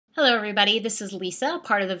Hello everybody, this is Lisa,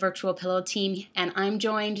 part of the Virtual Pillow team, and I'm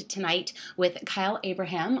joined tonight with Kyle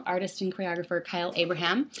Abraham, artist and choreographer Kyle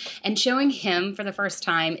Abraham, and showing him for the first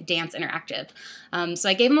time Dance Interactive. So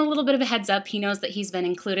I gave him a little bit of a heads up. He knows that he's been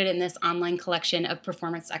included in this online collection of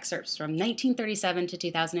performance excerpts from 1937 to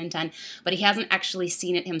 2010, but he hasn't actually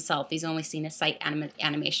seen it himself. He's only seen a site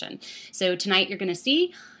animation. So tonight you're going to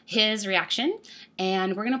see his reaction,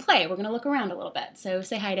 and we're going to play. We're going to look around a little bit. So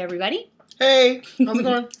say hi to everybody. Hey, how's it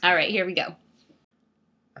going? All right, here we go.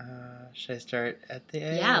 Should I start at the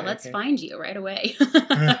A? Yeah, let's find you right away.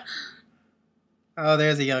 Oh,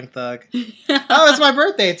 there's a young thug. Oh, it's my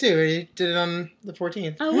birthday too. You did it on the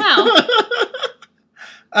 14th. Oh, wow.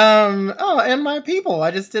 Oh, and my people. I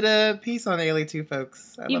just did a piece on the Ailey 2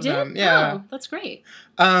 folks. I love did? them. Yeah. Oh, that's great.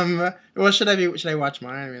 Well, should I watch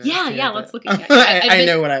mine? I mean, yeah, let's look at it. I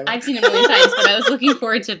know what I like. I've seen it a million times, but I was looking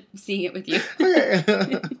forward to seeing it with you.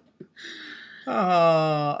 Okay.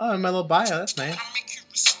 Oh, my little bio. That's nice.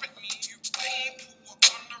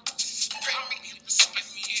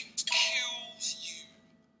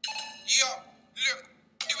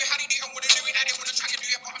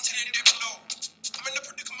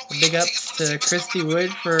 Big ups to Christy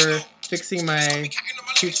Wood for fixing my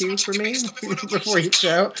tutu for me before each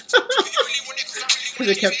show. Because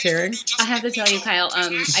it kept tearing. I have to tell you, Kyle,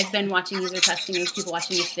 I've been watching user testing with people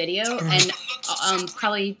watching this video, and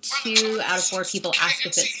probably 2 out of 4 people ask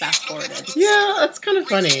if it's fast forwarded. Yeah, that's kind of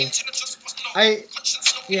funny. No. I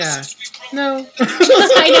know.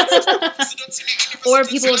 Or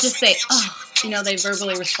people will just say, oh, they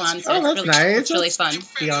verbally respond. So that's nice. It's really fun.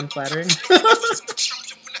 Beyond flattering.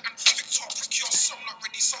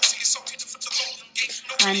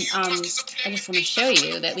 And I just want to show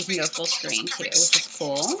you that we can go full screen too, which is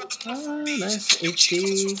cool. Oh, nice.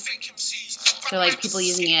 HD. So like people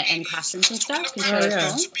using it in classrooms and stuff can show it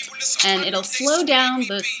full. And it'll slow down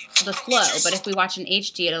the flow, but if we watch in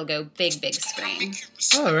HD, it'll go big screen.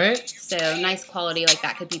 Oh, right. So nice quality, like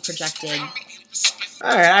that could be projected.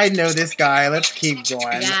 Alright, I know this guy. Let's keep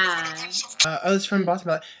going. Yeah. It's from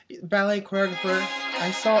Boston Ballet choreographer.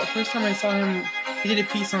 First time I saw him, he did a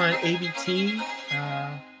piece on ABT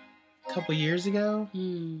a couple years ago.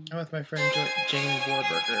 I'm with my friend Jane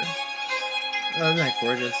Warburger. Oh, isn't that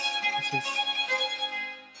gorgeous? It's just...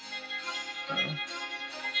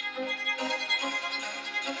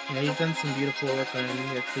 Yeah, he's done some beautiful work on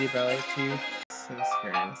New York City Ballet too. So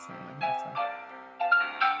scary, this song like that song.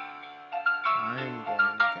 I'm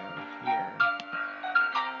going to go here.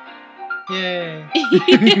 Yay!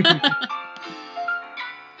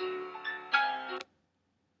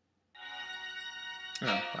 Oh,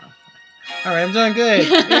 wow. Alright, I'm doing good.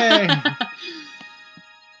 Yay!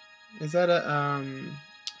 Is that a,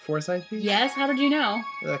 Forsyth piece? Yes, how did you know?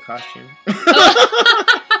 The costume.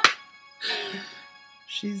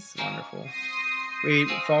 She's wonderful. Wait,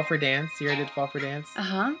 Fall for Dance? You already did Fall for Dance?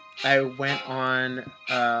 Uh-huh. I went on,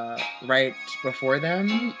 right before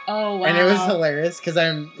them. Oh, wow. And it was hilarious, because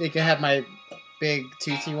you can have my big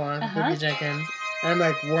tutu on, Boogie Jenkins. And I'm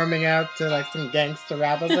like warming up to like some gangster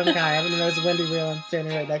rap of some kind, and there's Wendy Reeland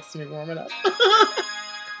standing right next to me warming up.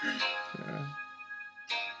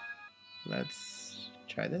 Let's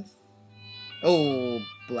try this. Oh,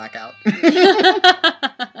 blackout.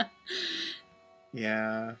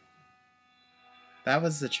 Yeah. That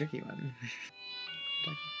was the tricky one.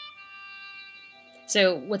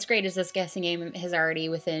 So what's great is this guessing game has already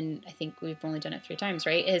I think we've only done it 3 times,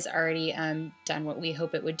 right? Has already done what we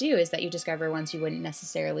hope it would do, is that you discover ones you wouldn't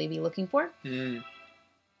necessarily be looking for. Do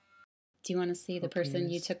you want to see the person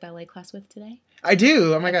you took ballet class with today? I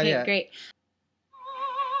do. Oh my God, yeah. Great.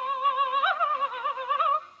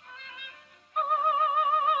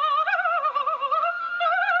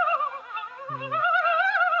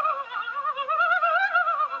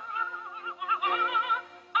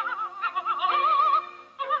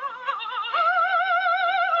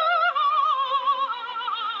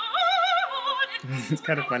 It's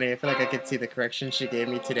kind of funny. I feel like I could see the correction she gave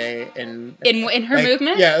me today in her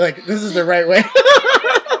movement. Yeah, like this is the right way.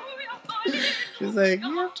 She's like,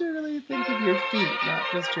 you have to really think of your feet, not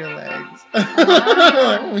just your legs.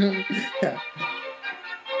 Yeah.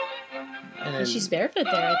 And she's barefoot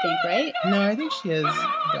there, I think, right? No, I think she has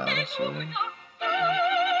ballet shoes.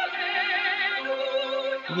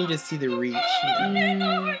 You can just see the reach.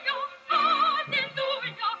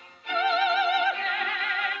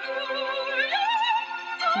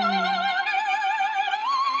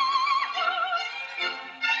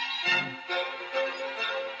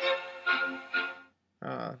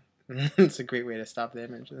 It's a great way to stop the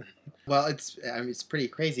image. Well, it's pretty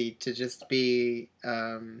crazy to just be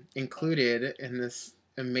included in this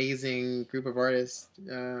amazing group of artists,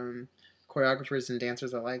 choreographers and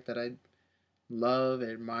dancers alike that I love,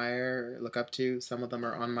 admire, look up to. Some of them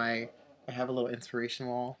are on my. I have a little inspiration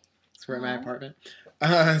wall. It's in my apartment.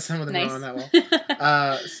 Some of them are on that wall.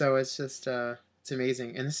 So it's just it's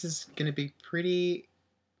amazing, and this is going to be pretty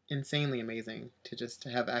insanely amazing to just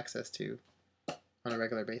have access to on a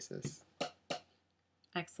regular basis.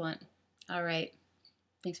 Excellent. All right.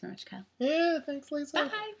 Thanks very much, Kyle. Yeah, thanks, Lisa.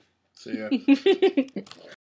 Bye. See ya.